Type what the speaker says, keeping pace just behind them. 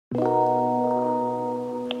Hey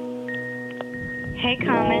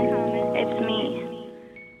Carmen, it's me.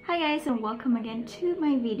 Hi guys, and welcome again to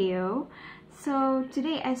my video. So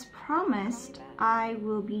today, as promised, I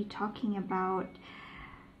will be talking about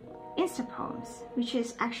Insta poems, which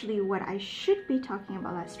is actually what I should be talking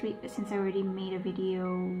about last week, but since I already made a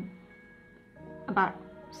video about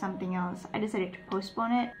something else, I decided to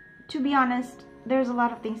postpone it. To be honest, there's a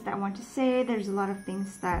lot of things that I want to say, there's a lot of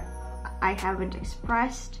things that I haven't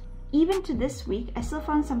expressed. Even to this week, I still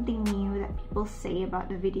found something new that people say about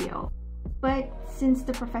the video. But since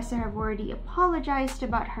the professor have already apologized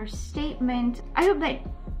about her statement, I hope that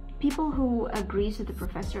people who agrees with the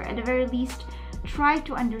professor at the very least try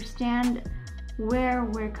to understand where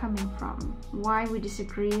we're coming from, why we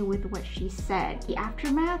disagree with what she said. The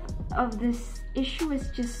aftermath of this issue is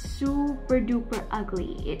just super duper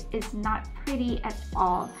ugly. It is not pretty at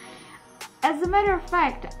all. As a matter of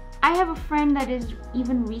fact, I have a friend that is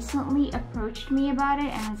even recently approached me about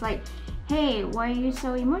it and was like, hey, why are you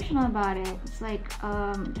so emotional about it? It's like,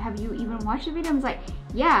 have you even watched the video? I was like,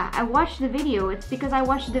 yeah, I watched the video. It's because I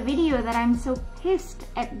watched the video that I'm so pissed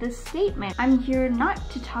at this statement. I'm here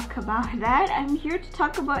not to talk about that. I'm here to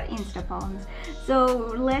talk about Insta poems.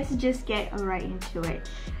 So let's just get right into it.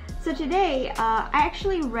 So today, I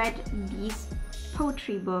actually read these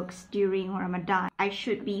poetry books during Ramadan. I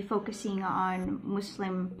should be focusing on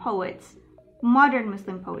Muslim poets, modern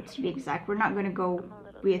Muslim poets to be exact. We're not going to go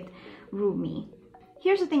with Rumi.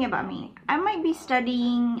 Here's the thing about me. I might be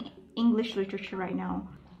studying English literature right now.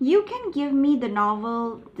 You can give me the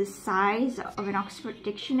novel the size of an Oxford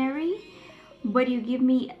dictionary, but you give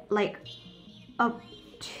me like a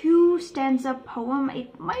 2-stanza poem, I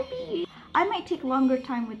might take longer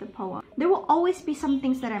time with the poem. There will always be some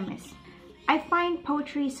things that I miss. I find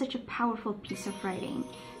poetry is such a powerful piece of writing.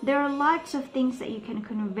 There are lots of things that you can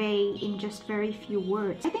convey in just very few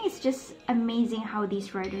words. I think it's just amazing how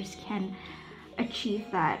these writers can achieve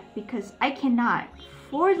that, because I cannot,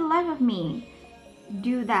 for the life of me,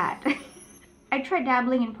 do that. I tried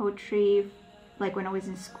dabbling in poetry like when I was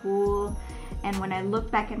in school, and when I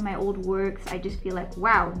look back at my old works, I just feel like,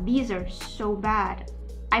 wow, these are so bad.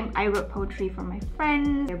 I wrote poetry for my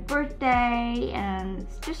friends, their birthday, and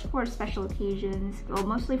just for special occasions. Well,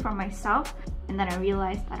 mostly for myself, and then I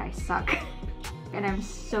realized that I suck. And I'm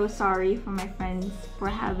so sorry for my friends for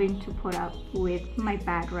having to put up with my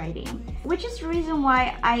bad writing. Which is the reason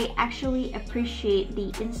why I actually appreciate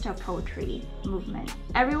the insta-poetry movement.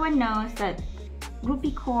 Everyone knows that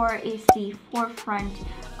Rupi Kaur is the forefront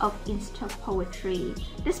of insta-poetry.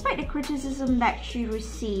 Despite the criticism that she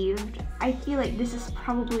received, I feel like this is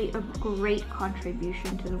probably a great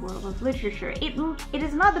contribution to the world of literature. It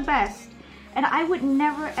is not the best, and I would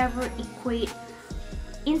never ever equate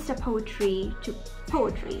insta-poetry to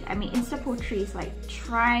poetry. I mean, insta-poetry is like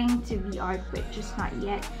trying to be art, but just not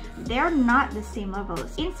yet. They're not the same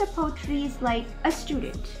levels. Insta-poetry is like a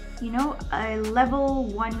student, you know, a level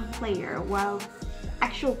 1 player, while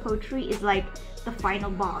actual poetry is like the final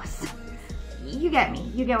boss. You get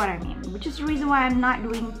me, you get what I mean, which is the reason why I'm not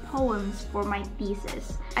doing poems for my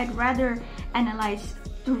thesis. I'd rather analyze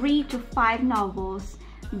 3 to 5 novels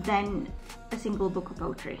than a single book of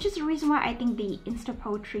poetry. Which is the reason why I think the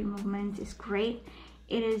insta-poetry movement is great.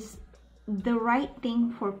 It is the right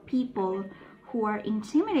thing for people who are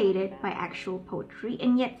intimidated by actual poetry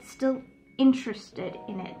and yet still interested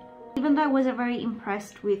in it. Even though I wasn't very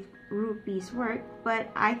impressed with Rupi's work, but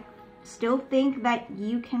I still think that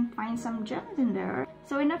you can find some gems in there.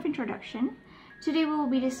 So enough introduction. Today we will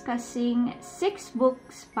be discussing 6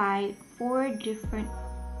 books by 4 different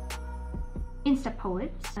Insta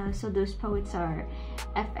poets. So those poets are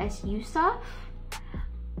F.S. Yousaf,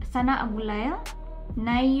 Sana Abuleil,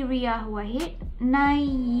 Nayyirah Waheed,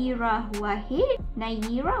 Nayyirah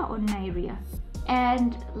or Nayyirah,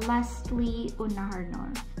 and lastly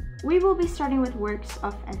Unnahar. We will be starting with works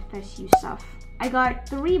of F.S. Yousaf. I got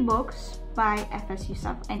 3 books by F.S.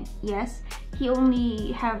 Yousaf, and yes, he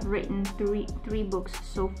only have written three books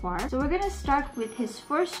so far. So we're gonna start with his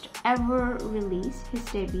first ever release, his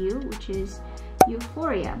debut, which is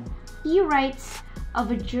Euphoria. He writes of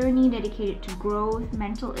a journey dedicated to growth,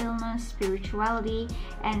 mental illness, spirituality,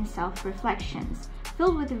 and self-reflections.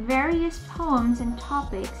 Filled with various poems and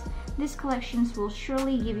topics, these collections will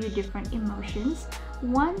surely give you different emotions,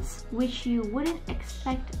 ones which you wouldn't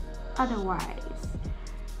expect otherwise.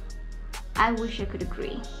 I wish I could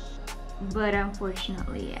agree, but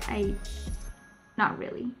unfortunately, not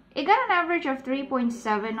really. It got an average of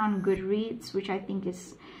 3.7 on Goodreads, which I think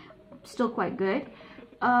is still quite good.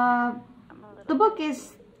 The book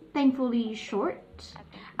is thankfully short.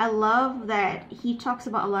 I love that he talks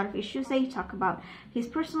about a lot of issues. That he talks about his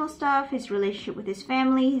personal stuff, his relationship with his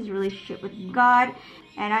family, his relationship with God,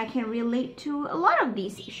 and I can relate to a lot of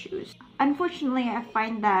these issues. Unfortunately, I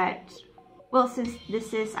find that, well, since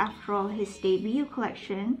this is after all his debut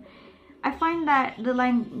collection, I find that the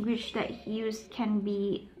language that he used can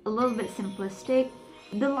be a little bit simplistic.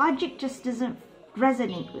 The logic just doesn't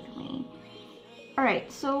resonate with me.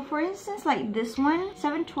 Alright, so for instance, like this one,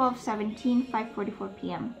 7/12/17, 5:44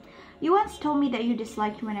 p.m. You once told me that you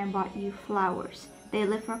disliked when I bought you flowers. They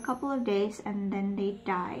live for a couple of days and then they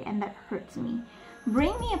die, and that hurts me.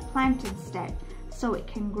 Bring me a plant instead, so it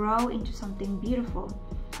can grow into something beautiful.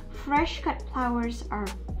 Fresh cut flowers are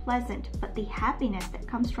pleasant, but the happiness that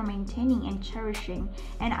comes from maintaining and cherishing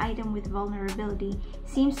an item with vulnerability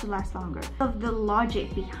seems to last longer. Of the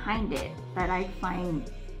logic behind it that I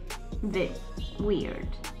find a bit weird.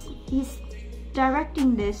 He's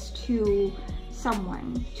directing this to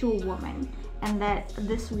someone, to a woman, and that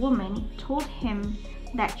this woman told him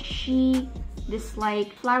that she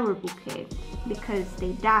disliked flower bouquet because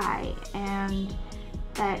they die, and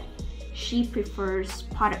that she prefers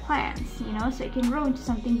potted plants, you know, so it can grow into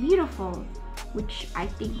something beautiful, which I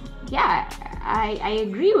think, yeah, I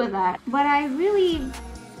agree with that. But I really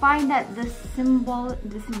find that the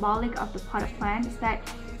symbolic of the potted plant is that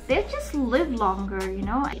they just live longer, you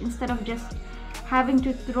know, instead of just having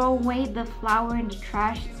to throw away the flower in the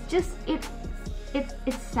trash. It's just,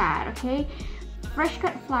 it's sad, okay? Fresh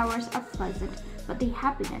cut flowers are pleasant, but the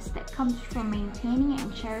happiness that comes from maintaining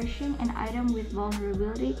and cherishing an item with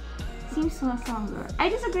vulnerability seems to last longer. I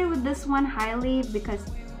disagree with this one highly because,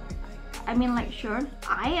 I mean, like, sure,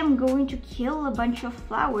 I am going to kill a bunch of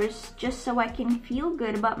flowers just so I can feel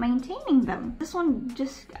good about maintaining them. This one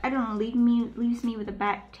just, I don't know, leaves me with a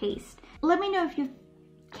bad taste. Let me know if you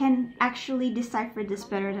can actually decipher this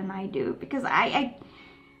better than I do, because I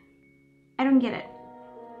don't get it.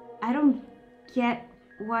 I don't get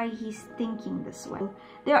why he's thinking this way.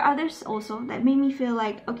 There are others also that made me feel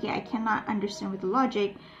like, okay, I cannot understand with the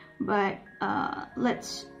logic, but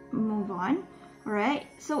let's move on. All right,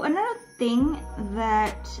 so another thing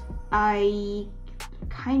that I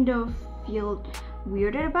kind of feel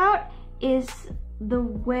weirded about is the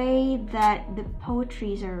way that the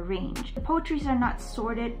poetries are arranged. The poetries are not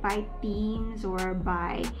sorted by themes or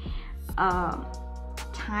by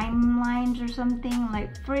timelines or something.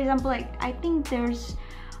 Like, for example, like, I think there's,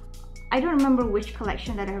 I don't remember which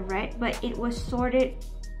collection that I read, but it was sorted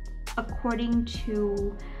according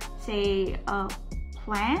to, say,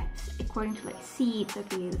 plants, according to like seeds.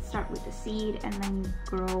 Okay, let's start with the seed, and then you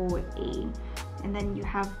grow and then you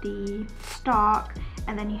have the stalk,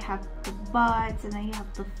 and then you have the buds, and then you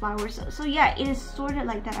have the flowers. So yeah, it is sorted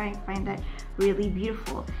like that. I find that really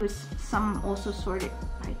beautiful. With some also sorted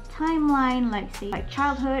by timeline, like say like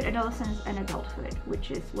childhood, adolescence, and adulthood, which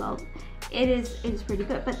is, well, it is pretty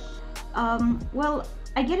good. But well,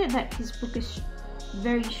 I get it that his book is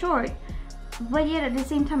very short, but yet at the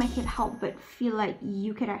same time I can't help but feel like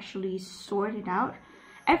you could actually sort it out.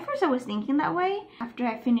 At first I was thinking that way. After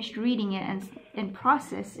I finished reading it and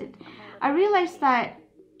processed it, I realized that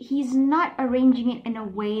he's not arranging it in a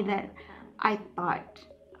way that I thought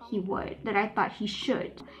he would, that I thought he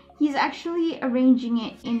should. He's actually arranging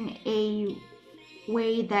it in a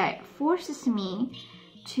way that forces me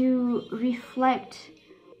to reflect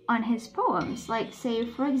on his poems. Like, say,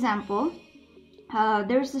 for example,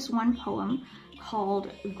 there's this one poem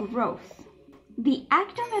called Growth. The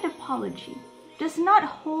act of an apology does not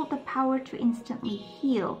hold the power to instantly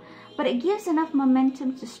heal, but it gives enough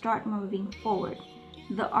momentum to start moving forward.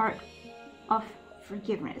 The art of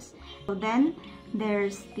forgiveness. So then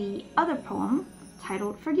there's the other poem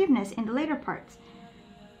titled Forgiveness in the later parts.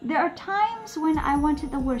 There are times when I wanted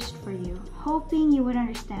the worst for you, hoping you would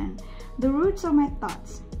understand. The roots of my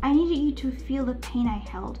thoughts. I needed you to feel the pain I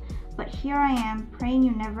held, but here I am, praying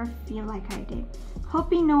you never feel like I did.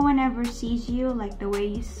 Hoping no one ever sees you like the way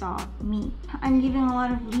you saw me. I'm giving a lot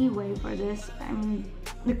of leeway for this.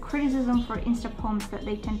 The criticism for Insta poems that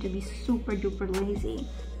they tend to be super duper lazy.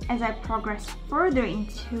 As I progress further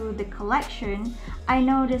into the collection, I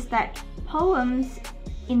noticed that poems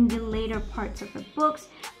in the later parts of the books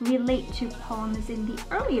relate to poems in the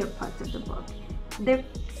earlier parts of the book. They're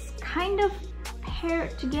kind of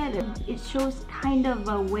paired together. It shows kind of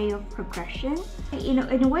a way of progression. You know,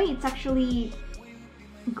 in a way, it's actually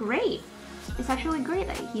great. It's actually great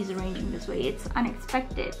that he's arranging this way. It's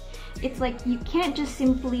unexpected. It's like you can't just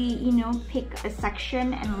simply, you know, pick a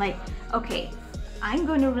section and like, okay, I'm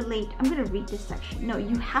going to read this section. No,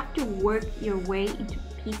 you have to work your way into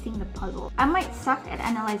piecing the puzzle. I might suck at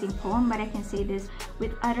analyzing poem, but I can say this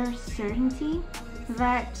with utter certainty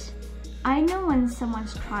that I know when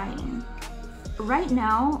someone's trying. Right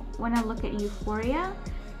now, when I look at Euphoria,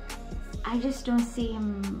 I just don't see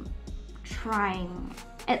him trying,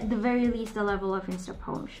 at the very least the level of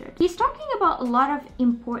insta-poem should. He's talking about a lot of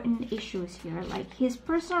important issues here, like his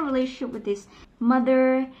personal relationship with his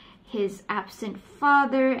mother, his absent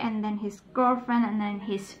father, and then his girlfriend, and then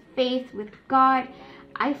his faith with God.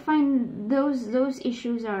 I find those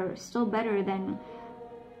issues are still better than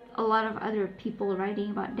a lot of other people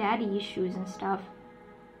writing about daddy issues and stuff.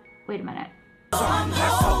 Wait a minute. I'm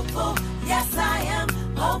hopeful, yes I am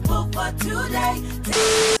hopeful for today.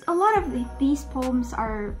 A lot of these poems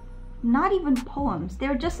are not even poems.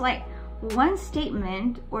 They're just like one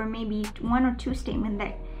statement, or maybe one or two statements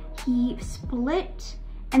that he split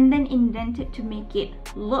and then indented to make it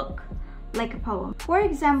look like a poem. For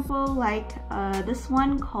example, like this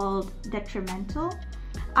one called Detrimental.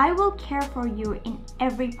 I will care for you in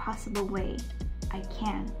every possible way I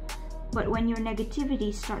can. But when your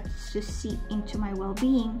negativity starts to seep into my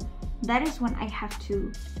well-being, that is when I have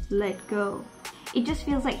to let go. It just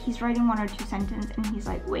feels like he's writing one or two sentences and he's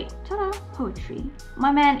like, wait, ta-da, poetry.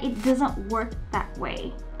 My man, it doesn't work that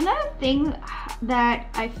way. Another thing that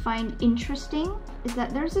I find interesting is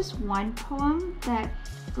that there's this one poem that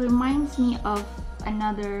reminds me of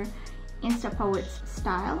another insta-poet's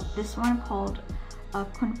style. This one called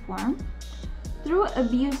Conform. Through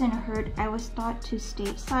abuse and hurt, I was taught to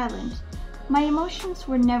stay silent. My emotions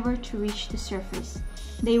were never to reach the surface.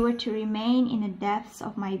 They were to remain in the depths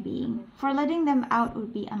of my being, for letting them out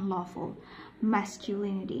would be unlawful.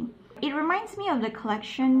 Masculinity. It reminds me of the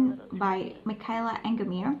collection by Michaela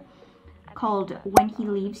Angemeer called When He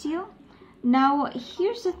Leaves You. Now,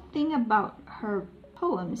 here's the thing about her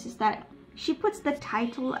poems is that she puts the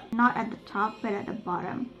title not at the top but at the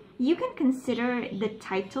bottom. You can consider the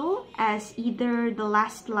title as either the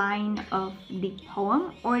last line of the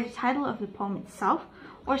poem or the title of the poem itself,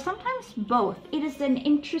 or sometimes both. It is an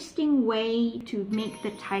interesting way to make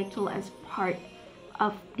the title as part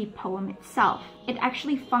of the poem itself. It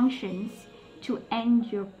actually functions to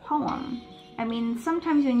end your poem. I mean,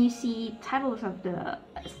 sometimes when you see titles of the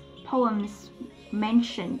poems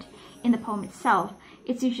mentioned in the poem itself,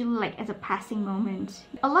 it's usually like as a passing moment.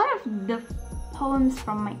 A lot of the poems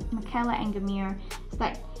from Michaela Angemeer is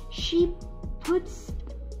that she puts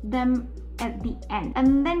them at the end,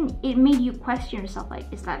 and then it made you question yourself,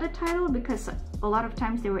 like, is that the title? Because a lot of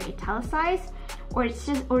times they were italicized, or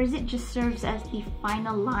is it just serves as the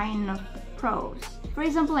final line of the prose. For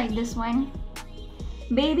example, like this one,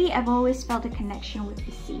 baby, I've always felt a connection with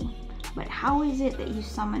the sea, but how is it that you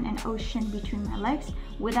summon an ocean between my legs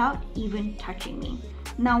without even touching me?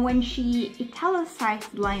 Now, when she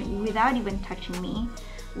italicized the line without even touching me,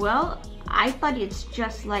 well, I thought it's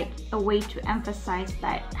just like a way to emphasize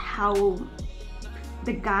that how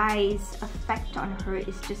the guy's effect on her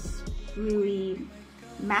is just really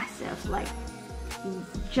massive. Like,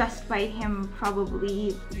 just by him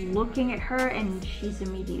probably looking at her and she's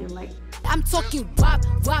immediately like, I'm talking wop,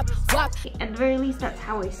 wop, wop. At the very least, that's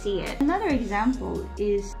how I see it. Another example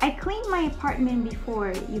is, I clean my apartment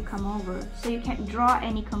before you come over, so you can't draw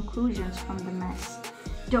any conclusions from the mess.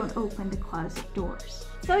 Don't open the closet doors.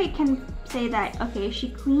 So you can say that, okay, she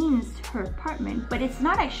cleans her apartment, but it's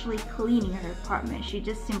not actually cleaning her apartment. She's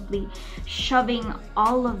just simply shoving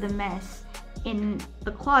all of the mess in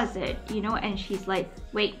the closet, you know, and she's like,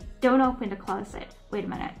 wait, don't open the closet. Wait a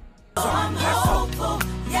minute. I'm hopeful,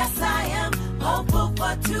 yes I am hopeful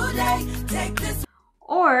for today. Take this.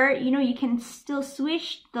 Or, you know, you can still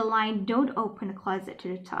switch the line, don't open the closet, to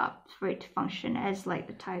the top for it to function as like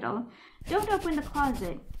the title. Don't Open the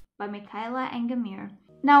Closet by Michaela Angemeer.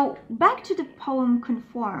 Now, back to the poem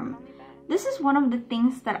Conform. This is one of the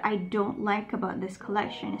things that I don't like about this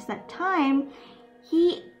collection, is that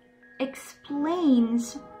he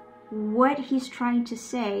explains what he's trying to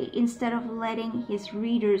say instead of letting his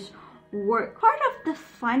readers work. Part of the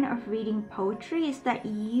fun of reading poetry is that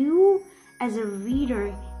you as a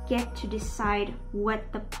reader get to decide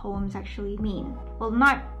what the poems actually mean. Well,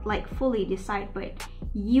 not like fully decide, but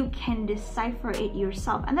you can decipher it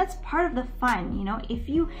yourself, and that's part of the fun, you know. If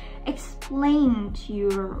you explain to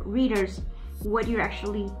your readers what you're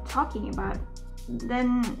actually talking about,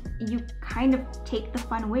 then you kind of take the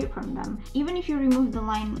fun away from them. Even if you remove the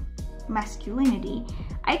line masculinity,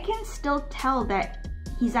 I can still tell that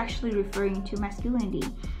he's actually referring to masculinity.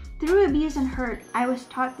 Through abuse and hurt, I was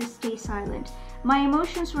taught to stay silent. My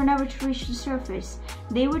emotions were never to reach the surface.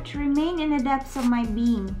 They were to remain in the depths of my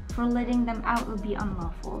being, for letting them out would be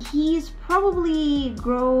unlawful. He's probably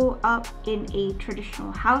grown up in a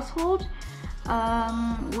traditional household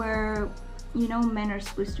where you know, men are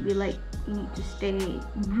supposed to be like, you need to stay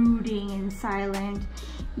brooding and silent.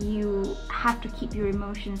 You have to keep your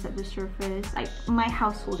emotions at the surface. Like, my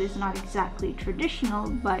household is not exactly traditional,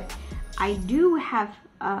 but I do have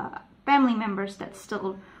family members that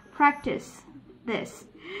still practice this.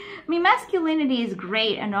 I mean, masculinity is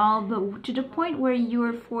great and all, but to the point where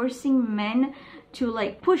you're forcing men to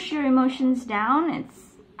like push your emotions down,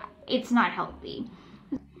 it's not healthy.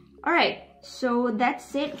 All right, so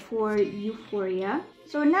that's it for Euphoria.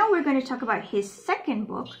 So now we're going to talk about his second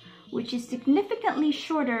book, which is significantly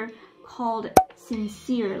shorter, called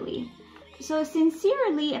Sincerely. So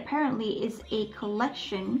Sincerely apparently is a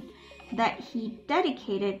collection that he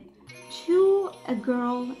dedicated to a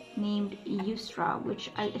girl named Yusra,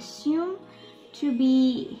 which I assume to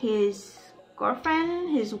be his girlfriend,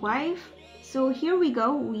 his wife. So here we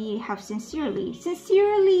go, we have Sincerely.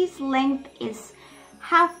 Sincerely's length is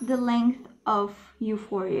half the length of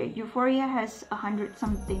Euphoria. Euphoria has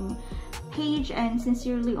 100-something page and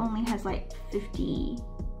Sincerely only has like 50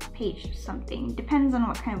 page something. Depends on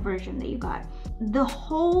what kind of version that you got. The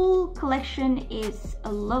whole collection is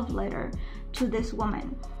a love letter to this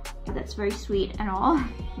woman. That's very sweet and all,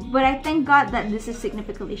 but I thank God that this is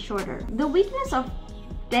significantly shorter. The weakness of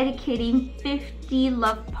dedicating 50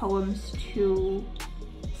 love poems to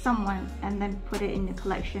someone and then put it in the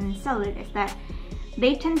collection and sell it is that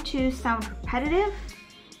they tend to sound repetitive.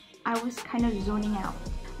 I was kind of zoning out.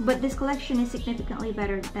 But this collection is significantly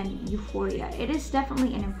better than Euphoria. It is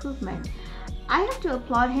definitely an improvement. I have to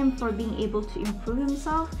applaud him for being able to improve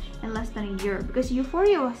himself in less than a year, because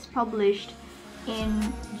Euphoria was published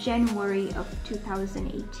in January of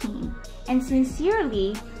 2018 and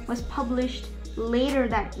Sincerely was published later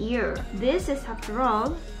that year. This is, after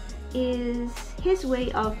all, is his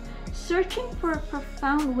way of searching for a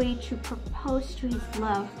profound way to propose to his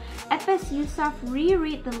love. FS Yousaf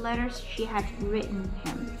reread the letters she had written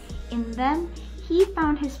him. In them, he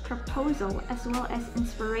found his proposal as well as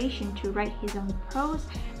inspiration to write his own prose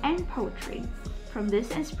and poetry. From this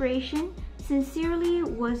inspiration, Sincerely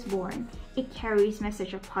was born. It carries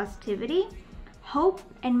message of positivity, hope,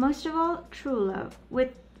 and most of all, true love,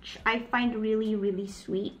 which I find really, really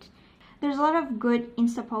sweet. There's a lot of good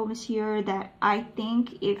insta poems here that I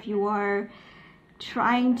think if you are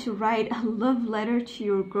trying to write a love letter to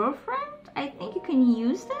your girlfriend, I think you can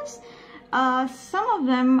use this. Some of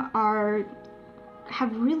them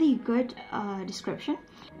have really good description,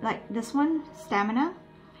 like this one, Stamina.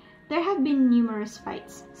 There have been numerous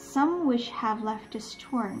fights, some which have left us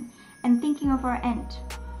torn and thinking of our end.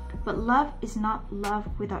 But love is not love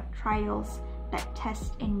without trials that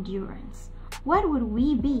test endurance. What would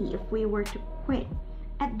we be if we were to quit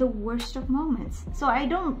at the worst of moments? So I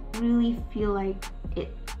don't really feel like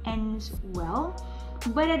it ends well,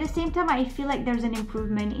 but at the same time I feel like there's an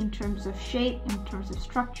improvement in terms of shape, in terms of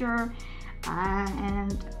structure,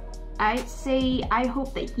 and I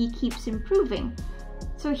hope that he keeps improving.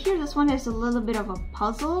 So here, this one is a little bit of a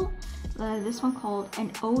puzzle. This one called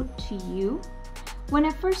An Ode to You. When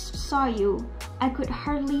I first saw you, I could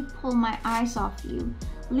hardly pull my eyes off you,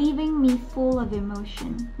 leaving me full of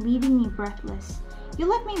emotion, leaving me breathless. You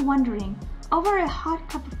left me wondering, over a hot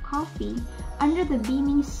cup of coffee, under the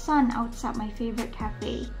beaming sun outside my favorite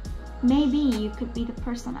cafe. Maybe you could be the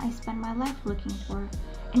person I spend my life looking for,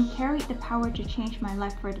 and carried the power to change my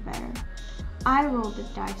life for the better. I rolled the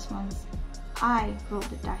dice once, I rolled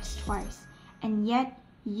the dice twice, and yet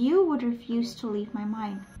you would refuse to leave my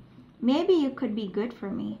mind. Maybe you could be good for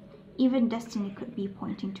me. Even destiny could be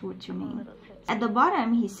pointing towards your name. At the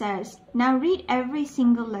bottom, he says, now read every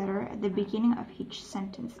single letter at the beginning of each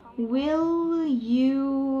sentence. Will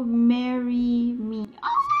you marry me?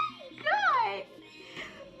 Oh my God!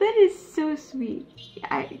 That is so sweet.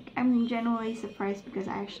 I'm genuinely surprised because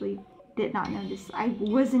I actually did not know this. I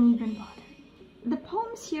wasn't even bothered. The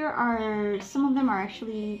poems here some of them are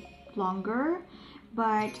actually longer,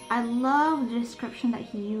 but I love the description that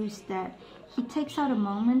he used, that he takes out a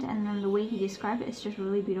moment and then the way he described it is just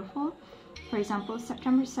really beautiful. For example,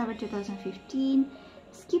 September 7, 2015,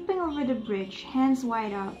 skipping over the bridge, hands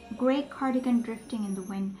wide out, grey cardigan drifting in the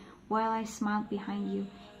wind, while I smiled behind you.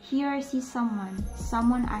 Here I see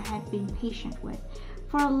someone I had been patient with.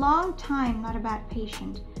 For a long time, not a bad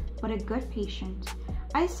patient, but a good patient.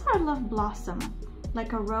 I saw our love blossom,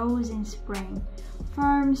 like a rose in spring,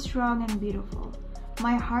 firm, strong, and beautiful.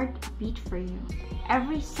 My heart beat for you,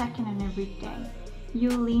 every second and every day. You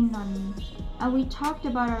leaned on me, and we talked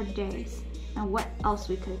about our days, and what else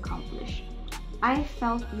we could accomplish. I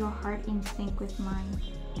felt your heart in sync with mine,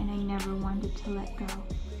 and I never wanted to let go.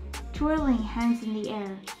 Twirling hands in the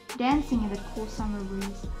air, dancing in the cool summer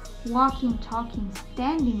breeze, walking, talking,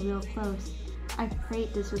 standing real close. I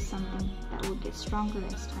prayed this was something that will get stronger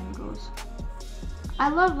as time goes. I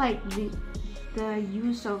love like the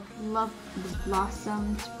use of love, the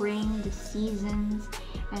blossom, spring, the seasons,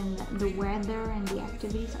 and the weather and the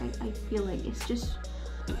activities. I feel like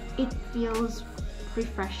it feels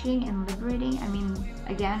refreshing and liberating. I mean,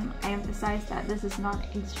 again, I emphasize that this is not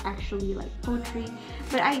actually like poetry,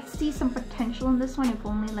 but I see some potential in this one if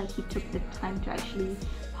only like he took the time to actually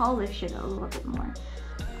polish it a little bit more.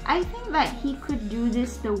 I think that he could do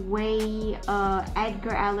this the way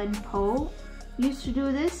Edgar Allan Poe used to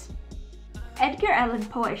do this. Edgar Allan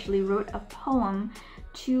Poe actually wrote a poem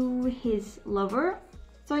to his lover.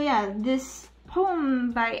 So yeah, this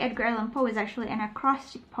poem by Edgar Allan Poe is actually an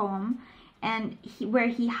acrostic poem, and where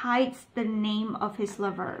he hides the name of his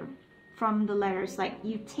lover from the letters. Like,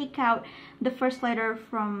 you take out the first letter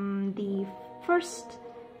from the first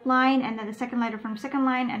line, and then the second letter from the second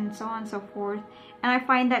line, and so on and so forth. And I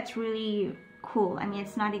find that's really cool. I mean,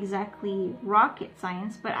 it's not exactly rocket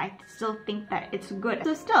science, but I still think that it's good.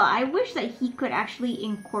 So still, I wish that he could actually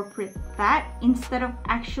incorporate that instead of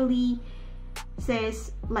actually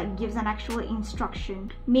gives an actual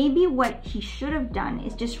instruction. Maybe what he should have done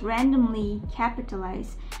is just randomly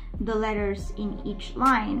capitalize the letters in each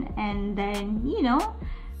line, and then, you know,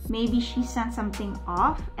 maybe she sent something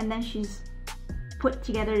off and then she's put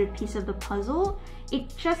together the piece of the puzzle.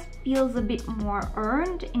 It just feels a bit more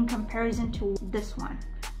earned in comparison to this one,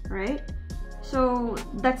 right? So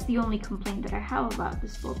that's the only complaint that I have about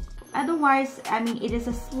this book. Otherwise, I mean, it is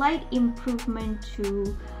a slight improvement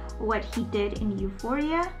to what he did in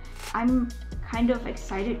Euphoria. I'm kind of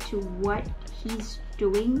excited to what he's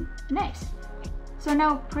doing next. So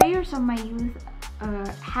now, Prayers of My Youth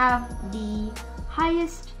have the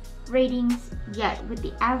highest ratings yet, with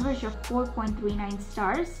the average of 4.39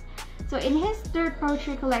 stars. So in his third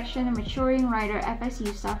poetry collection, the maturing writer F.S.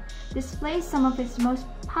 Yousaf displays some of his most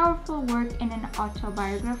powerful work in an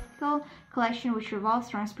autobiographical collection which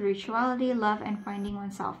revolves around spirituality, love, and finding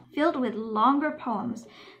oneself. Filled with longer poems,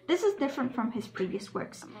 this is different from his previous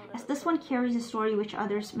works, as this one carries a story which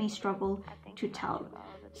others may struggle to tell.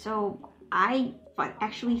 So I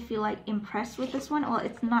actually feel like impressed with this one. Well,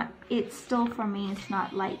 it's still, for me, it's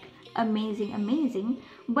not like amazing,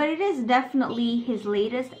 but it is definitely his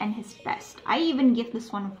latest and his best. I even give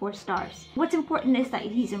this one 4 stars. What's important is that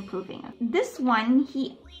he's improving. This one,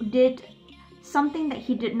 he did something that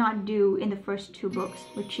he did not do in the first 2 books,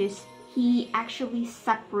 which is he actually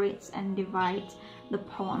separates and divides the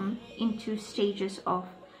poem into stages of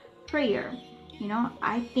prayer. You know,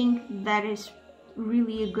 I think that is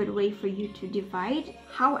really a good way for you to divide.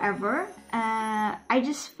 However, I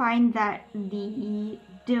just find that the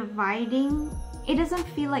dividing, it doesn't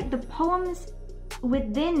feel like the poems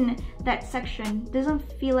within that section doesn't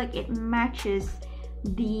feel like it matches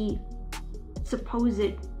the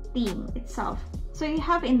supposed theme itself. So you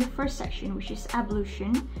have in the first section, which is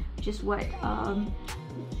ablution, which is what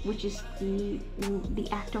which is the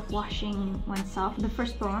act of washing oneself. The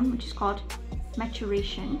first poem, which is called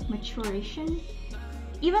maturation.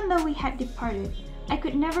 Even though we had departed, I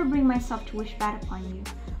could never bring myself to wish bad upon you.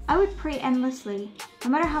 I would pray endlessly,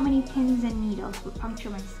 no matter how many pins and needles would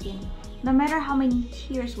puncture my skin, no matter how many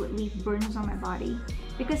tears would leave burns on my body,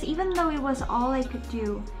 because even though it was all I could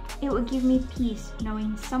do, it would give me peace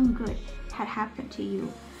knowing some good had happened to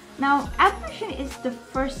you. Now, ablution is the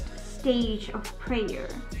first stage of prayer,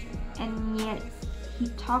 and yet he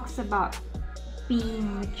talks about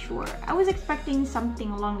being mature. I was expecting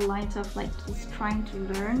something along the lines of like he's trying to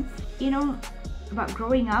learn, you know, about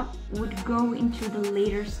growing up, would go into the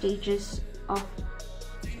later stages of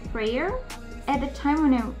prayer. At the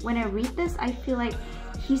time when I read this, I feel like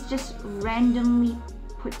he's just randomly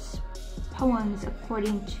puts poems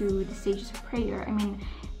according to the stages of prayer. I mean,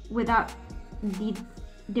 without the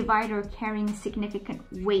divider carrying significant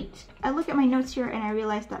weight. I look at my notes here and I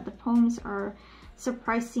realize that the poems are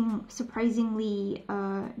surprisingly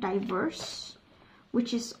diverse,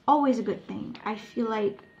 which is always a good thing. I feel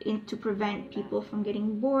like to prevent people from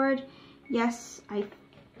getting bored, yes,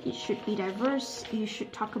 it should be diverse. You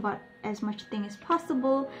should talk about as much thing as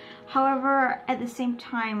possible. However, at the same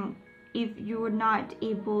time, if you're not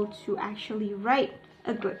able to actually write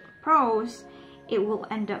a good prose, it will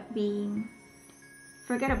end up being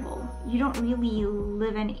forgettable. You don't really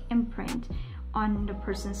leave an imprint on the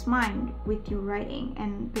person's mind with your writing.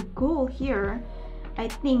 And the goal here, I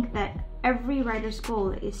think that every writer's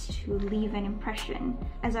goal is to leave an impression.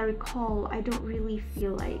 As I recall, I don't really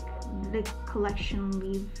feel like the collection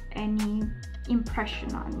leave any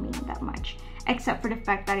impression on me that much, except for the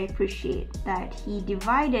fact that I appreciate that he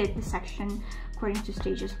divided the section according to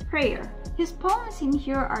stages of prayer. His poems in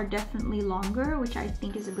here are definitely longer, which I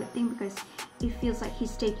think is a good thing because it feels like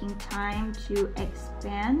he's taking time to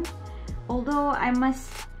expand. Although I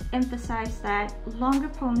must emphasize that longer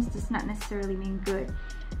poems does not necessarily mean good.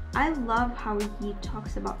 I love how he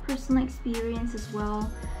talks about personal experience as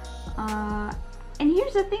well. And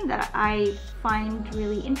here's the thing that I find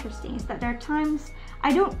really interesting is that there are times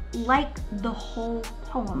I don't like the whole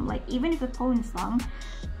poem. Like, even if the poem is long,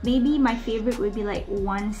 maybe my favorite would be like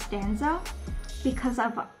one stanza because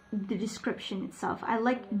of the description itself. I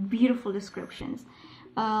like beautiful descriptions.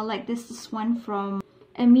 Like this one from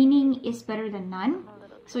 "A meaning is better than none."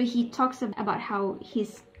 So he talks about how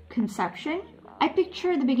his conception. I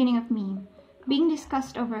picture the beginning of me being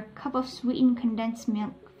discussed over a cup of sweetened condensed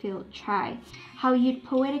milk-filled chai, how you'd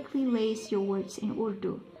poetically lace your words in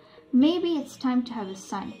Urdu. Maybe it's time to have a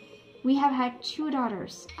son. We have had 2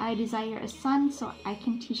 daughters. I desire a son so I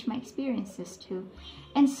can teach my experiences too.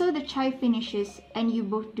 And so the chai finishes and you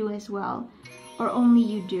both do as well, or only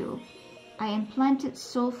you do. I am planted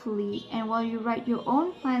soulfully, and while you write your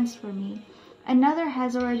own plans for me, another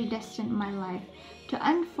has already destined my life to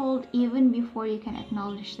unfold even before you can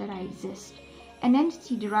acknowledge that I exist. An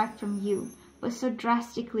entity derived from you, but so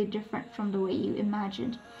drastically different from the way you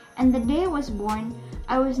imagined. And the day I was born,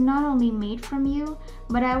 I was not only made from you,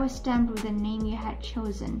 but I was stamped with the name you had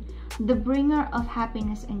chosen, the bringer of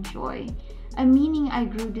happiness and joy, a meaning I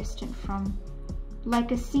grew distant from.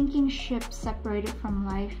 Like a sinking ship separated from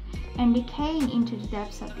life and decaying into the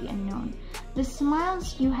depths of the unknown. The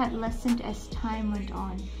smiles you had lessened as time went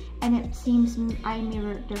on, and it seems I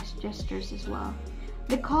mirrored those gestures as well.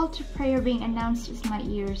 The call to prayer being announced in my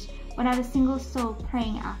ears, but not a single soul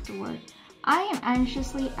praying afterward. I am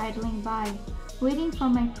anxiously idling by, waiting for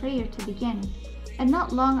my prayer to begin, and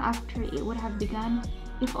not long after it would have begun,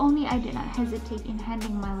 if only I did not hesitate in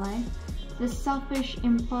handing my life, the selfish,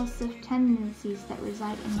 impulsive tendencies that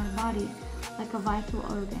reside in my body like a vital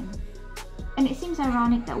organ. And it seems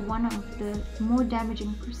ironic that one of the more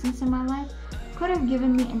damaging persons in my life could have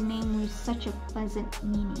given me a name with such a pleasant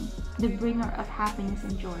meaning, the bringer of happiness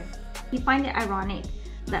and joy. You find it ironic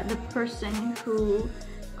that the person who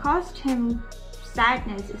caused him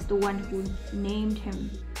sadness is the one who named him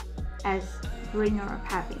as bringer of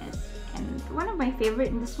happiness. And one of my favorite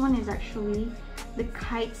in this one is actually the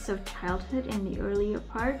kites of childhood in the earlier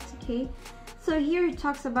parts. Okay, so here he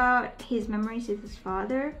talks about his memories with his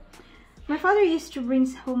father. My father used to bring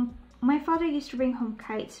home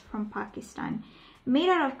kites from Pakistan, made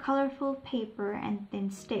out of colorful paper and thin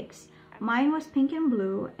sticks. Mine was pink and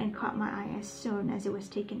blue and caught my eye as soon as it was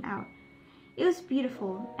taken out. It was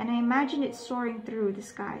beautiful, and I imagined it soaring through the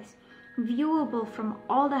skies, viewable from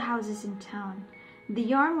all the houses in town. The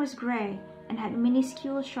yarn was gray and had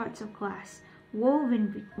minuscule shards of glass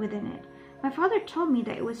woven within it. My father told me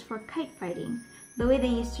that it was for kite fighting, the way they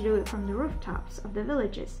used to do it from the rooftops of the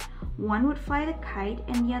villages. One would fly the kite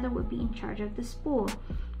and the other would be in charge of the spool.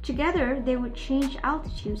 Together, they would change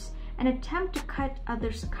altitudes and attempt to cut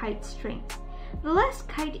others' kite strings. The last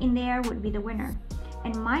kite in the air would be the winner,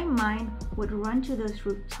 and my mind would run to those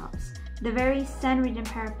rooftops, the very sand-ridden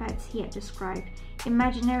parapets he had described,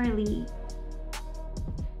 imaginarily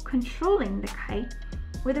controlling the kite,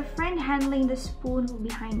 with a friend handling the spoon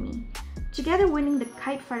behind me, together winning the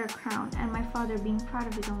kite fighter crown and my father being proud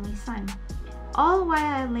of his only son. All while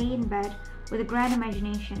I lay in bed with a grand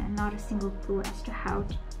imagination and not a single clue as to how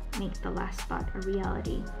to make the last thought a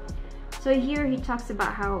reality. So here he talks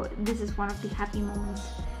about how this is one of the happy moments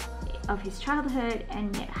of his childhood,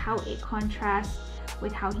 and yet how it contrasts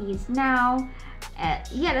with how he is now.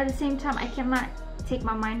 Yet at the same time, I cannot take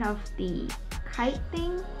my mind off the kite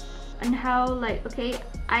thing, and how, like, okay,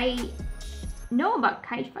 I know about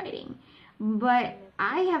kite fighting, but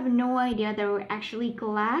I have no idea there were actually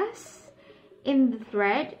glass in the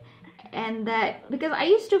thread, and that because I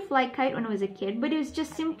used to fly kite when I was a kid, but it was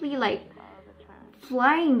just simply like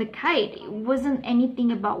flying the kite. It wasn't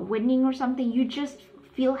anything about winning or something. You just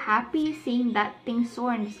feel happy seeing that thing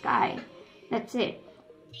soar in the sky. That's it.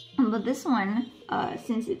 But this one,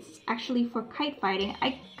 since it's actually for kite fighting,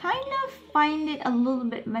 I kind of find it a little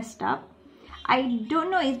bit messed up. I don't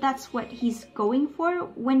know if that's what he's going for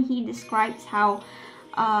when he describes how,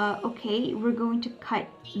 okay, we're going to cut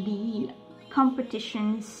the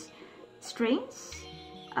competition's strings.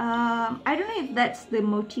 I don't know if that's the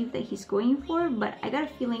motive that he's going for, but I got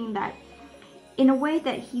a feeling that in a way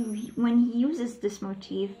that when he uses this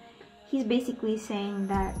motif, he's basically saying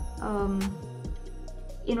that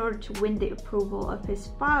in order to win the approval of his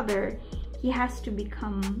father, he has to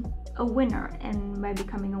become a winner, and by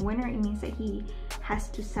becoming a winner it means that he has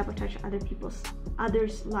to sabotage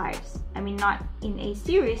others' lives. I mean, not in a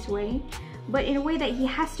serious way, but in a way that he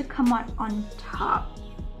has to come out on top.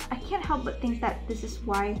 I can't help but think that this is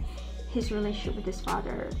why his relationship with his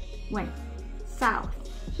father went south.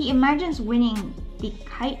 He imagines winning the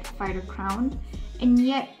kite fighter crown, and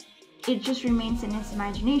yet it just remains in his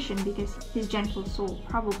imagination because his gentle soul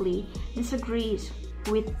probably disagrees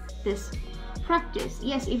with this practice.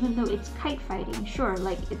 Yes, even though it's kite fighting, sure,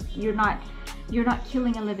 like you're not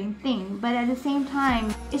killing a living thing, but at the same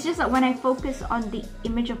time, it's just that when I focus on the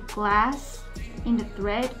image of glass in the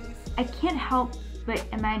thread, I can't help but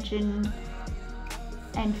imagine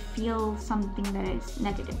and feel something that is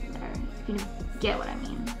negative there, if you get what I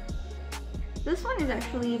mean. This one is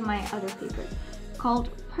actually my other favorite, called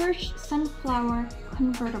Perched Sunflower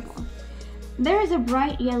Convertible. There is a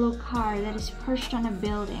bright yellow car that is perched on a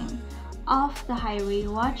building off the highway,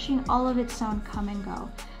 watching all of its own come and go.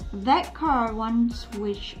 That car, once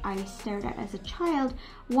which I stared at as a child,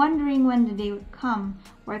 wondering when the day would come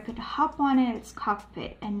where I could hop on in its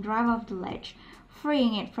cockpit and drive off the ledge,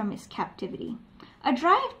 freeing it from its captivity. A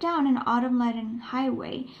drive down an autumn-laden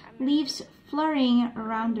highway, leaves flurrying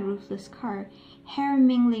around the roofless car, hair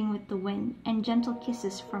mingling with the wind, and gentle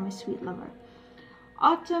kisses from a sweet lover.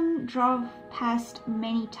 Autumn drove past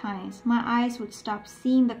many times. My eyes would stop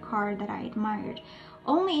seeing the car that I admired,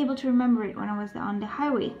 only able to remember it when I was on the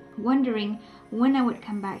highway, wondering when I would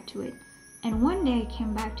come back to it. And one day I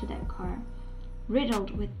came back to that car,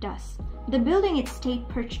 riddled with dust. The building it stayed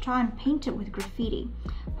perched on painted with graffiti.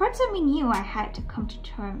 Parts of me knew I had to come to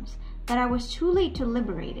terms, that I was too late to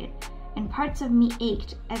liberate it, and parts of me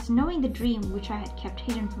ached as knowing the dream which I had kept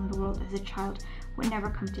hidden from the world as a child would never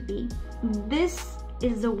come to be. This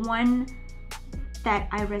is the one that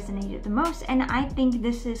I resonated the most, and I think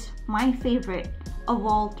this is my favorite of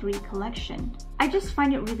all three collections. I just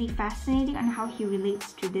find it really fascinating on how he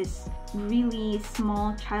relates to this really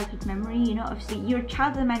small childhood memory, you know, of your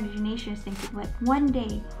childhood imagination is thinking like, one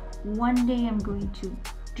day I'm going to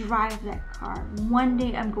drive that car, one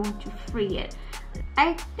day I'm going to free it.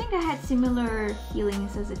 I think I had similar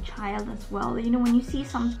feelings as a child as well. You know, when you see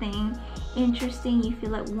something interesting, you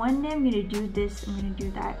feel like one day I'm gonna do this, I'm gonna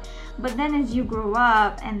do that. But then as you grow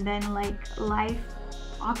up and then like life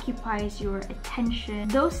occupies your attention,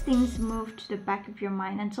 those things move to the back of your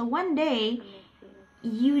mind until one day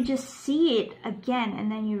you just see it again,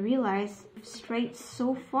 and then you realize you've strayed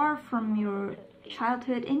so far from your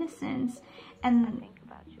childhood innocence and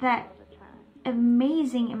that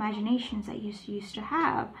amazing imaginations that you used to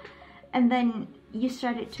have, and then you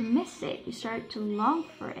started to miss it, you started to long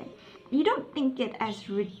for it. You don't think it as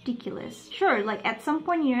ridiculous. Sure, like at some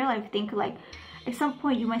point in your life, at some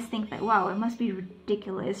point you must think that, wow, it must be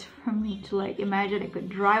ridiculous for me to like imagine I could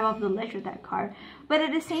drive off the ledge with that car. But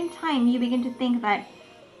at the same time, you begin to think that,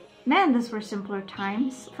 man, those were simpler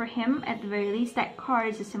times. For him, at the very least, that car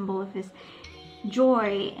is a symbol of his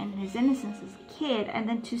joy and his innocence as a kid, and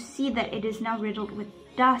then to see that it is now riddled with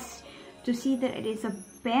dust, to see that it is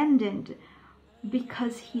abandoned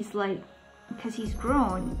because he's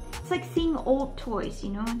grown. It's like seeing old toys, you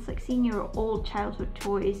know, it's like seeing your old childhood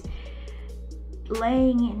toys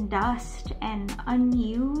laying in dust and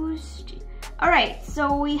unused. Alright,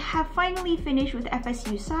 so we have finally finished with FS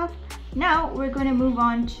Yousaf. Now we're going to move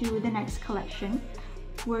on to the next collection.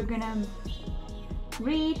 We're gonna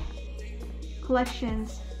read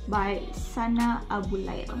collections by Sana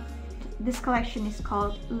Abuleil. This collection is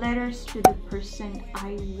called Letters to the Person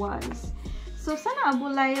I Was. So Sana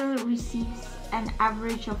Abuleil receives an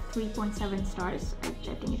average of 3.7 stars, which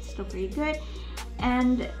I think it's still pretty good.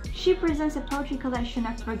 And she presents a poetry collection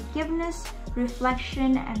of forgiveness,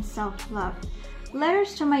 reflection, and self-love.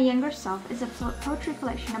 Letters to My Younger Self is a poetry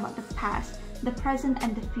collection about the past, the present,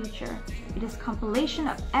 and the future. It is a compilation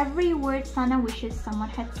of every word Sana wishes someone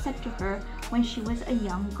had said to her when she was a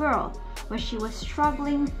young girl, when she was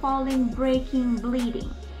struggling, falling, breaking,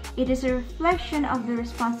 bleeding. It is a reflection of the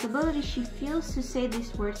responsibility she feels to say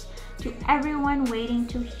these words to everyone waiting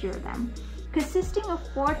to hear them. Consisting of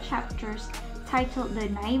 4 chapters titled The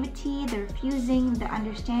Naivety, The Refusing, The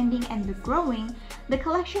Understanding, and The Growing, the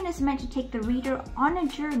collection is meant to take the reader on a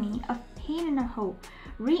journey of pain and hope,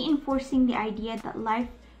 reinforcing the idea that life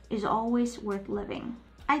is always worth living.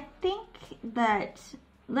 I think that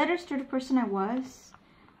Letters to the Person I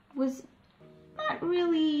was not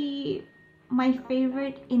really my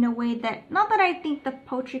favorite, in a way that, not that I think the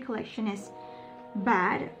poetry collection is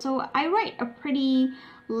bad. So I write a pretty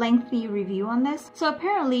lengthy review on this. So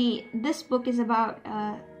apparently this book is about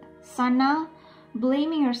Sana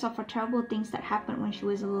blaming herself for terrible things that happened when she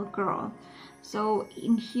was a little girl. So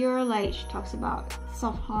in here, like, she talks about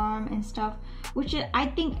self-harm and stuff, which I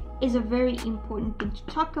think is a very important thing to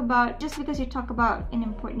talk about. Just because you talk about an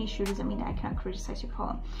important issue doesn't mean that I cannot criticize your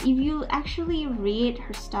poem. If you actually read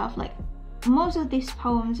her stuff, like, most of these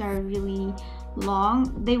poems are really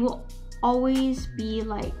long. They will always be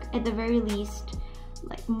like, at the very least,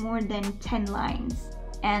 like more than 10 lines.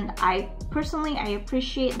 And I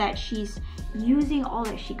appreciate that she's using all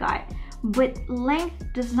that she got, but length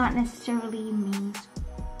does not necessarily mean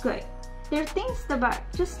good. There are things about,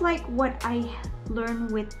 just like what I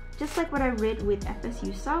learned with, just like what I read with FS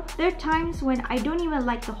Yousaf, there are times when I don't even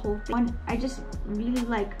like the whole thing. I just really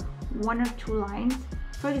like one or two lines.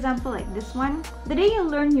 For example, like this one: the day you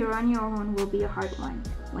learn you're on your own will be a hard one.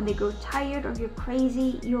 When they grow tired or you're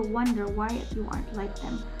crazy, you'll wonder why you aren't like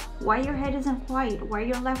them, why your head isn't quiet, why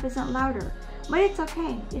your laugh isn't louder. But it's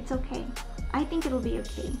okay, it's okay. I think it'll be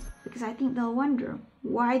okay, because I think they'll wonder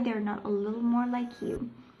why they're not a little more like you.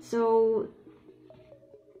 So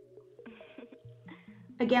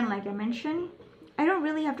again, like I mentioned, I don't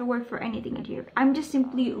really have to work for anything in here. I'm just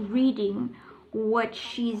simply reading what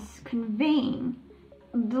she's conveying.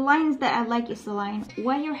 The lines that I like is the line,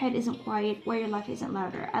 why your head isn't quiet, why your laugh isn't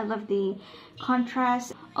louder. I love the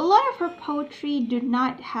contrast. A lot of her poetry do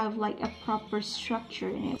not have like a proper structure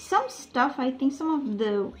in it. Some stuff, I think some of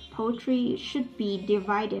the poetry should be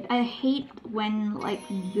divided. I hate when like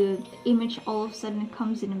the image all of a sudden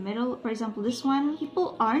comes in the middle. For example, this one,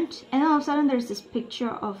 people aren't, and all of a sudden there's this picture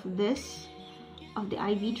of this, of the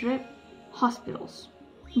IV drip. Hospitals,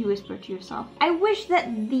 you whisper to yourself. I wish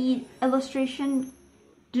that the illustration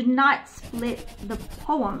did not split the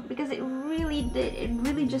poem, because it really did. It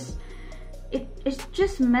really just, it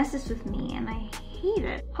just messes with me and I hate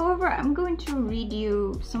it. However, I'm going to read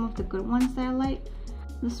you some of the good ones that I like.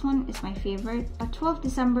 This one is my favorite. 12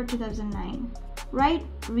 December 2009. Write,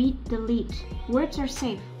 read, delete. Words are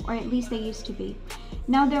safe, or at least they used to be.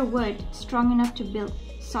 Now they're wood, strong enough to build,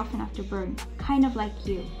 soft enough to burn. Kind of like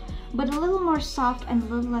you, but a little more soft and a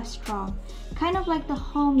little less strong. Kind of like the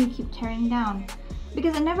home you keep tearing down.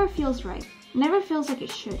 Because it never feels right, never feels like it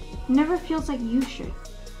should, never feels like you should.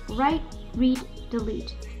 Write, read,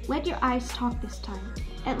 delete. Let your eyes talk this time.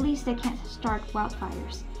 At least they can't start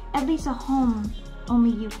wildfires. At least a home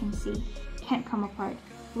only you can see can't come apart.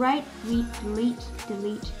 Write, read, delete,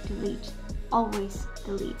 delete, delete. Always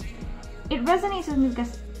delete. It resonates with me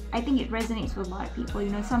because I think it resonates with a lot of people.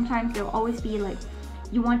 You know, sometimes there'll always be like,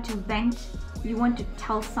 you want to vent, you want to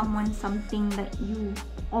tell someone something that you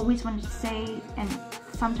always wanted to say, and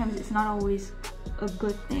sometimes it's not always a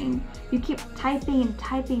good thing. You keep typing and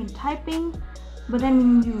typing and typing, but then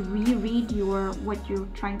when you reread what you're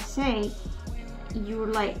trying to say, you're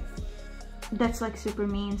like, that's like super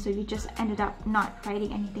mean. So you just ended up not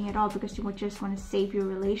writing anything at all because you just want to save your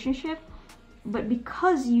relationship. But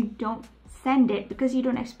because you don't send it, because you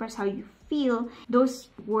don't express how you feel, those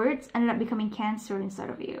words ended up becoming cancer inside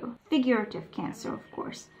of you. Figurative cancer, of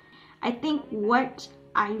course. I think what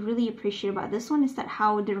I really appreciate about this one is that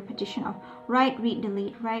how the repetition of write, read,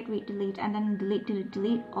 delete, and then delete, delete,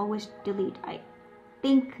 delete, always delete. I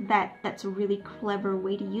think that that's a really clever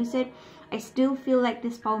way to use it. I still feel like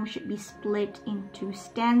this poem should be split into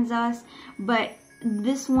stanzas, but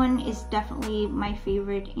this one is definitely my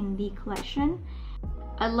favorite in the collection.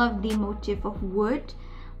 I love the motif of wood.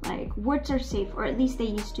 Like, words are safe, or at least they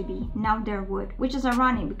used to be. Now they're wood, which is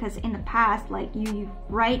ironic because in the past, like, you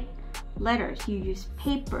write letters, you use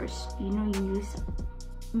papers, you know, you use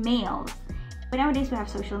mails. But nowadays we have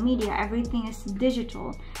social media, everything is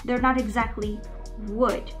digital. They're not exactly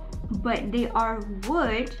wood, but they are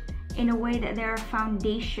wood in a way that they're a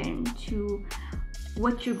foundation to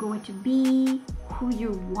what you're going to be, who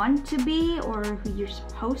you want to be, or who you're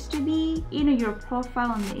supposed to be. You know, your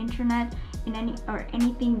profile on the internet, in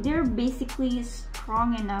anything, they're basically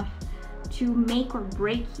strong enough to make or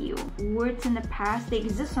break you. Words in the past, they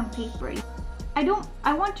exist on paper.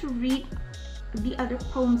 I want to read the other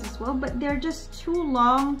poems as well, but they're just too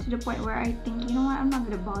long to the point where I think, you know what, I'm not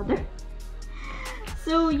gonna bother.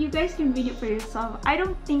 So you guys can read it for yourself. I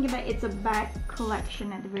don't think that it's a bad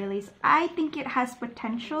collection at the very least. I think it has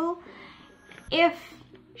potential if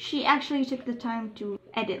she actually took the time to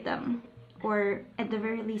edit them, or at the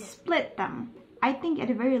very least split them. I think at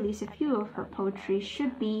the very least a few of her poetry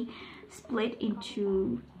should be split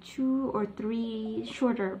into 2 or 3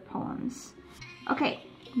 shorter poems. Okay,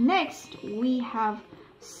 next we have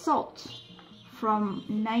Salt from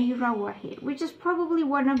Nayyirah Waheed, which is probably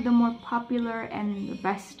one of the more popular and the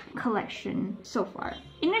best collection so far.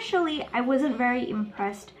 Initially, I wasn't very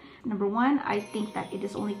impressed Number one, I think that it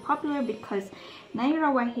is only popular because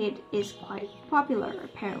Nayyirah Waheed is quite popular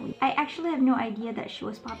apparently. I actually have no idea that she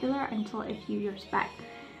was popular until a few years back.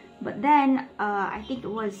 But then I think it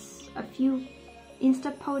was a few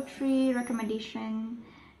insta-poetry recommendation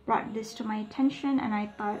brought this to my attention, and I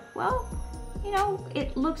thought, well, you know,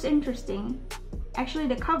 it looks interesting. Actually,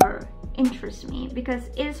 the cover interests me because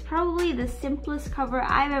it is probably the simplest cover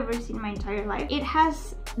I've ever seen in my entire life. It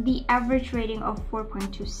has the average rating of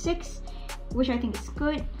 4.26, which I think is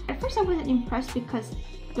good. At first I wasn't impressed because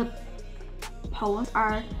the poems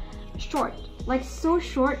are short, like so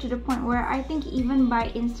short to the point where I think even by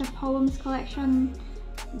Insta Poems collection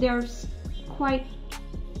they're quite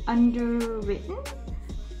underwritten.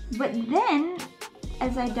 But then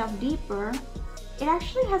as I dug deeper, it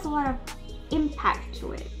actually has a lot of impact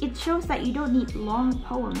to it. It shows that you don't need long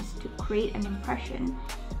poems to create an impression.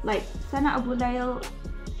 Like Sana Abuleil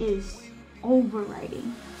is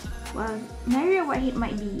overwriting, while Nayyirah Waheed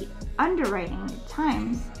might be underwriting at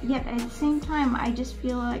times, yet at the same time I just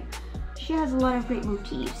feel like she has a lot of great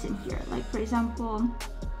motifs in here. Like for example,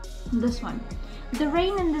 this one. The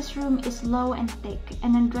rain in this room is low and thick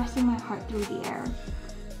and undressing my heart through the air.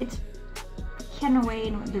 It's kind of way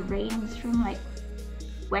in the rain in this room, like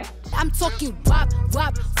wet. I'm talking wop,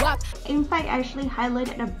 wop, wop. In fact, I actually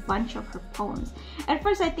highlighted a bunch of her poems. At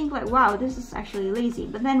first I think like, wow, this is actually lazy.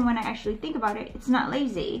 But then when I actually think about it, it's not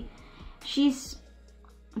lazy. She's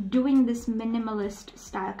doing this minimalist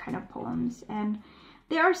style kind of poems, and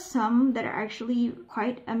there are some that are actually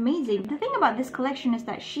quite amazing. The thing about this collection is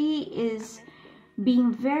that she is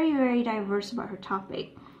being very, very diverse about her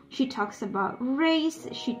topic. She talks about race,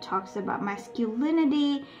 she talks about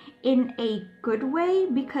masculinity in a good way,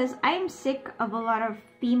 because I am sick of a lot of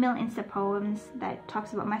female insta poems that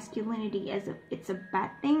talks about masculinity as if it's a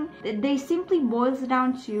bad thing. They simply boils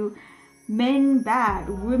down to men bad,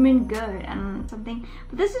 women good, and something.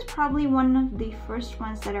 But this is probably one of the first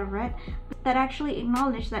ones that I read that actually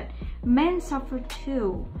acknowledge that men suffer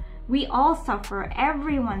too. We all suffer,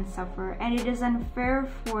 everyone suffer, and it is unfair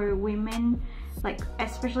for women, like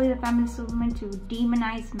especially the feminist women, to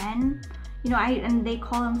demonize men. You know, and they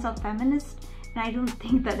call themselves feminists, and I don't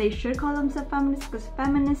think that they should call themselves feminists, because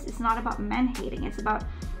feminist is not about men hating, it's about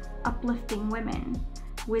uplifting women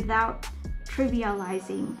without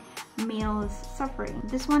trivializing males suffering.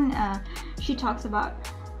 This one, she talks about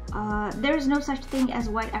there is no such thing as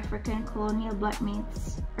white African colonial blood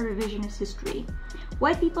meets a revisionist history.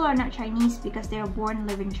 White people are not Chinese because they are born and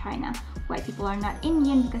live in China. White people are not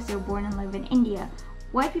Indian because they are born and live in India.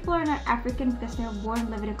 White people are not African because they are born and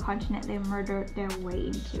live in a continent they murdered their way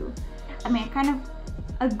into. I mean, I kind of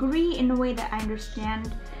agree in a way that I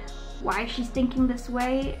understand why she's thinking this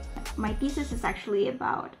way. My thesis is actually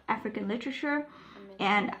about African literature,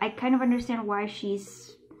 and I kind of understand why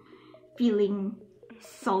she's feeling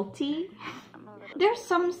salty. There's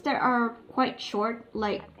some that are quite short,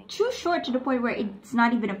 like too short to the point where it's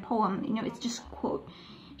not even a poem, you know, it's just a quote.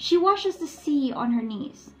 She washes the sea on her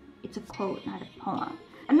knees. It's a quote, not a poem.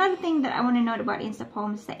 Another thing that I want to note about insta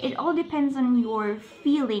poems is that it all depends on your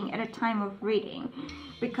feeling at a time of reading,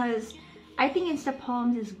 because I think insta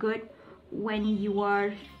poems is good when you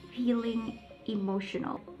are feeling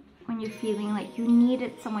emotional, when you're feeling like you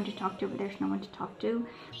needed someone to talk to but there's no one to talk to.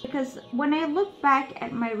 Because when I look back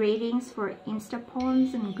at my ratings for insta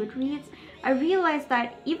poems and Goodreads, I realized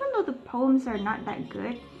that even though the poems are not that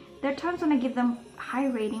good, there are times when I give them high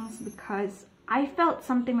ratings because I felt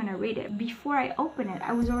something when I read it. Before I open it,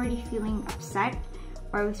 I was already feeling upset,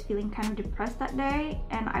 or I was feeling kind of depressed that day,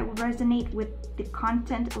 and I would resonate with the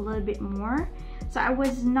content a little bit more, so I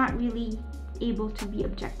was not really able to be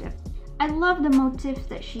objective. I love the motifs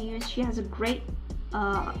that she used. She has a great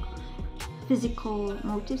physical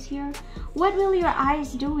motifs here. What will your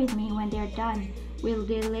eyes do with me when they're done? Will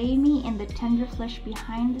they lay me in the tender flesh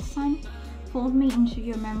behind the sun? Fold me into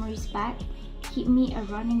your memories back? Keep me a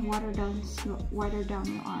running water down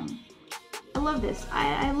your arm. I love this.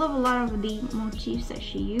 I love a lot of the motifs that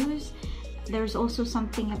she used. There's also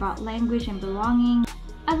something about language and belonging.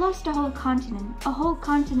 I lost a whole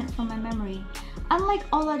continent from my memory. Unlike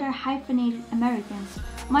all other hyphenated Americans,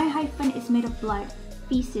 my hyphen is made of blood,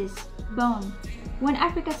 feces, bone. When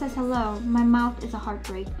Africa says hello, my mouth is a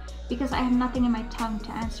heartbreak because I have nothing in my tongue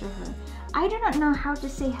to answer her. I do not know how to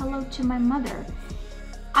say hello to my mother.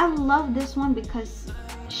 I love this one because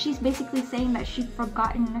she's basically saying that she's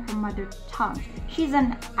forgotten her mother tongue. She's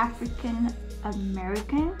an African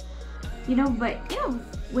American, you know, but you know,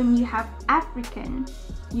 when you have African,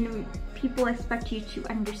 you know, people expect you to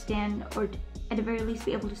understand, or at the very least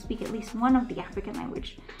be able to speak at least one of the African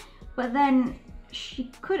language. But then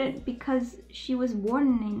she couldn't because she was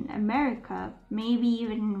born in America, maybe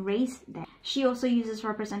even raised there. She also uses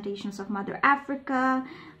representations of Mother Africa,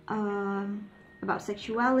 about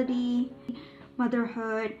sexuality,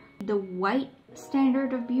 motherhood, the white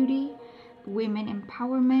standard of beauty, women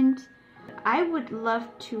empowerment. I would love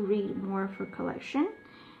to read more of her collection,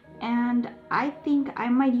 and I think I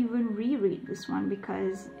might even reread this one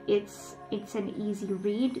because it's an easy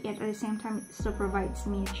read, yet at the same time it still provides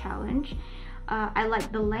me a challenge. I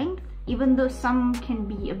like the length, even though some can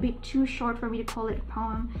be a bit too short for me to call it a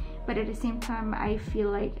poem, but at the same time I feel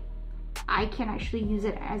like I can actually use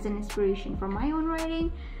it as an inspiration for my own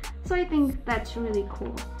writing, so I think that's really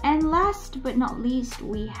cool. And last but not least,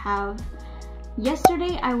 we have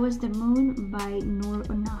Yesterday I Was the Moon by Noor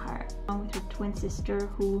Unnahar, along with her twin sister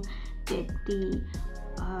who did the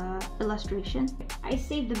illustration. I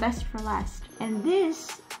saved the best for last, and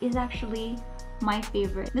this is actually my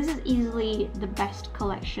favorite. This is easily the best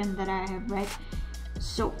collection that I have read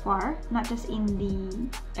so far, not just in the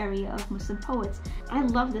area of Muslim poets. I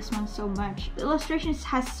love this one so much. The illustrations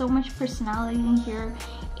has so much personality in here.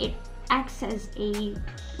 It acts as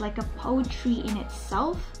like a poetry in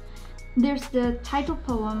itself. There's the title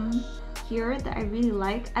poem here that I really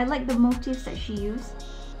like. I like the motifs that she used.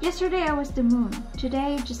 Yesterday I was the moon,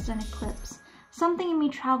 today just an eclipse. Something in me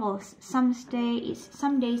travels. Some days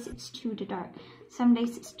it's too dark, some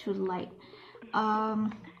days it's too light. I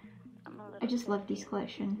just love this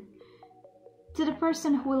collection. To the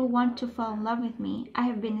person who will want to fall in love with me, I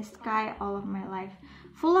have been a sky all of my life,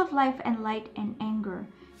 full of life and light and anger.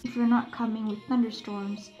 If you're not coming with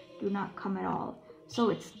thunderstorms, do not come at all. So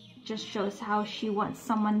it's just shows how she wants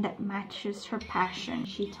someone that matches her passion.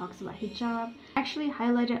 She talks about hijab. Actually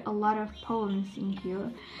highlighted a lot of poems in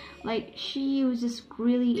here. Like, she uses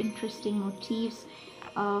really interesting motifs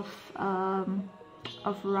of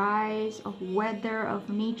rise, of weather, of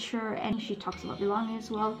nature, and she talks about belonging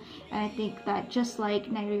as well. And I think that just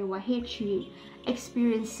like Nayyirah Waheed, she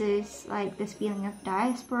experiences like this feeling of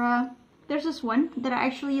diaspora. There's this one that I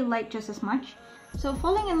actually like just as much. So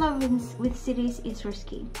falling in love with cities is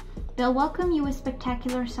risky. They'll welcome you with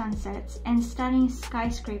spectacular sunsets and stunning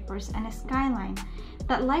skyscrapers and a skyline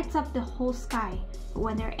that lights up the whole sky. But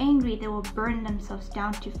when they're angry, they will burn themselves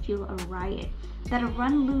down to fuel a riot that'll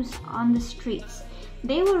run loose on the streets.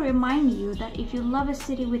 They will remind you that if you love a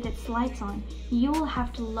city with its lights on, you will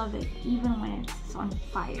have to love it even when it's on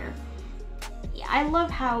fire. I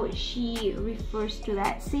love how she refers to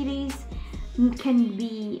that. Cities can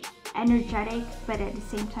be energetic, but at the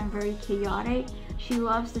same time very chaotic. She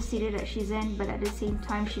loves the city that she's in, but at the same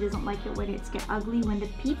time she doesn't like it when it's get ugly, when the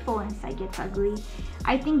people inside gets ugly.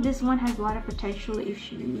 I think this one has a lot of potential if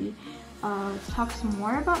she talks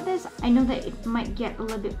more about this. I know that it might get a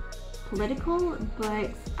little bit political,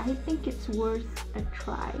 but I think it's worth a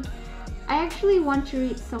try. I actually want to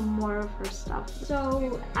read some more of her stuff.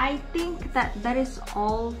 So I think that is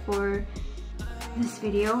all for this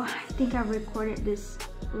video. I think I've recorded this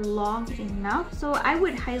long enough, so I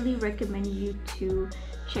would highly recommend you to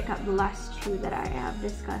check out the last two that I have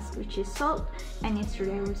discussed, which is Salt and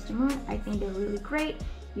Yesterday I Was the Moon. I think they're really great.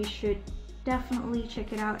 You should definitely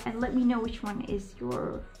check it out and let me know which one is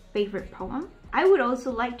your favorite poem. I would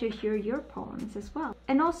also like to hear your poems as well.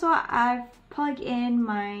 And also I've plugged in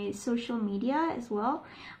my social media as well.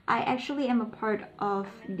 I actually am a part of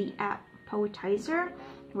the app Poetizer,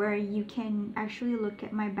 where you can actually look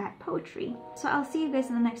at my bad poetry. So I'll see you guys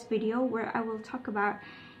in the next video where I will talk about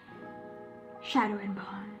Shadow and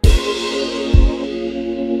Bond.